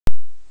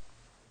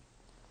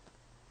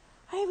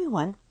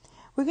one.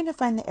 We're going to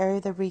find the area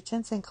of the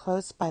regions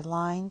enclosed by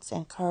lines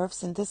and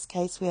curves. In this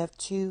case, we have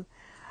two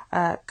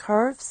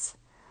curves,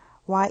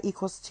 y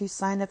equals 2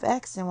 sine of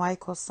x and y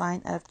equals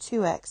sine of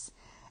 2x.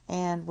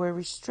 And we're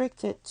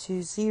restricted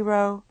to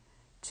 0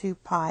 to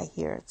pi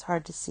here. It's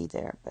hard to see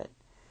there, but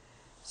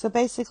so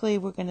basically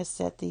we're going to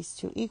set these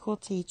two equal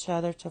to each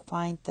other to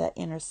find the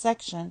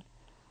intersection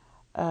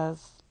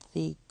of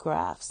the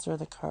graphs or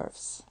the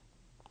curves.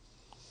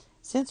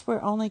 Since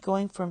we're only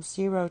going from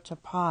 0 to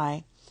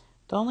pi,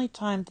 the only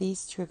time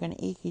these two are going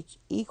to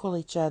equal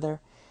each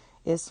other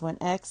is when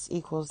x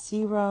equals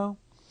 0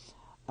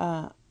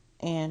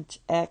 and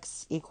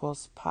x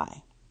equals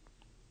pi.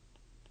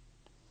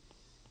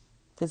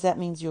 Because that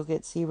means you'll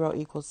get 0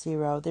 equals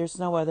 0. There's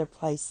no other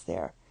place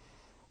there.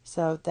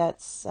 So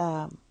that's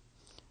a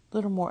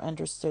little more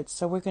understood.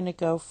 So we're going to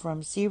go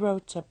from 0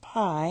 to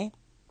pi.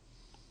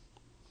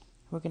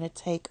 We're going to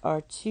take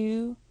our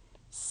 2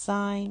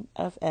 sine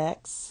of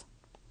x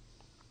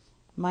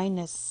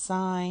minus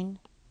sine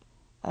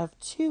of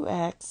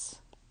 2x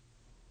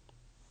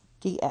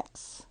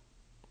dx.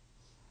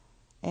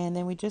 And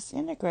then we just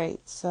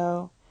integrate.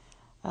 So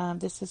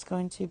this is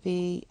going to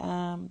be,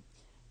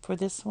 for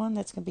this one,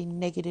 that's going to be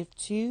negative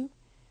 2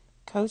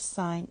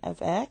 cosine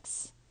of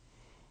x.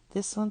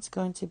 This one's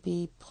going to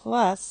be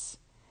plus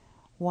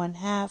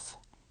 1/2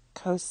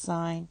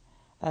 cosine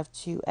of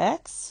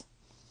 2x.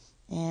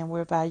 And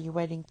we're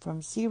evaluating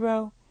from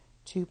 0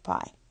 to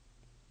pi.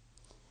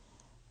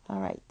 All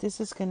right, this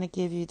is going to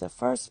give you the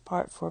first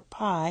part for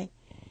pi.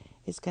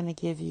 It's going to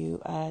give you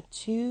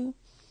 2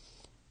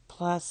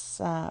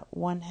 plus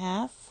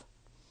 1/2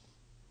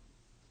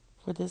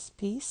 for this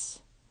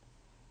piece.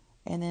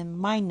 And then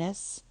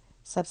minus,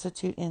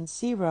 substitute in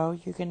 0,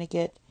 you're going to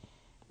get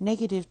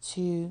negative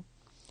 2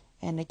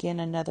 and again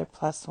another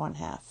plus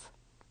 1/2.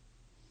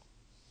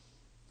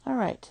 All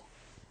right,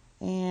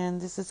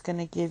 and this is going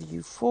to give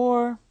you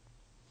 4.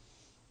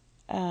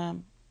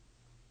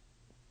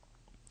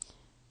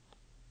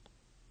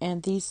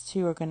 And these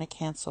two are going to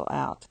cancel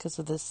out because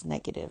of this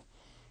negative.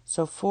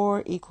 So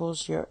 4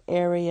 equals your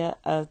area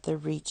of the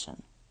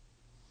region.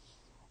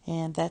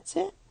 And that's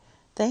it.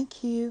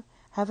 Thank you.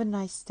 Have a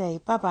nice day.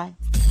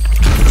 Bye-bye.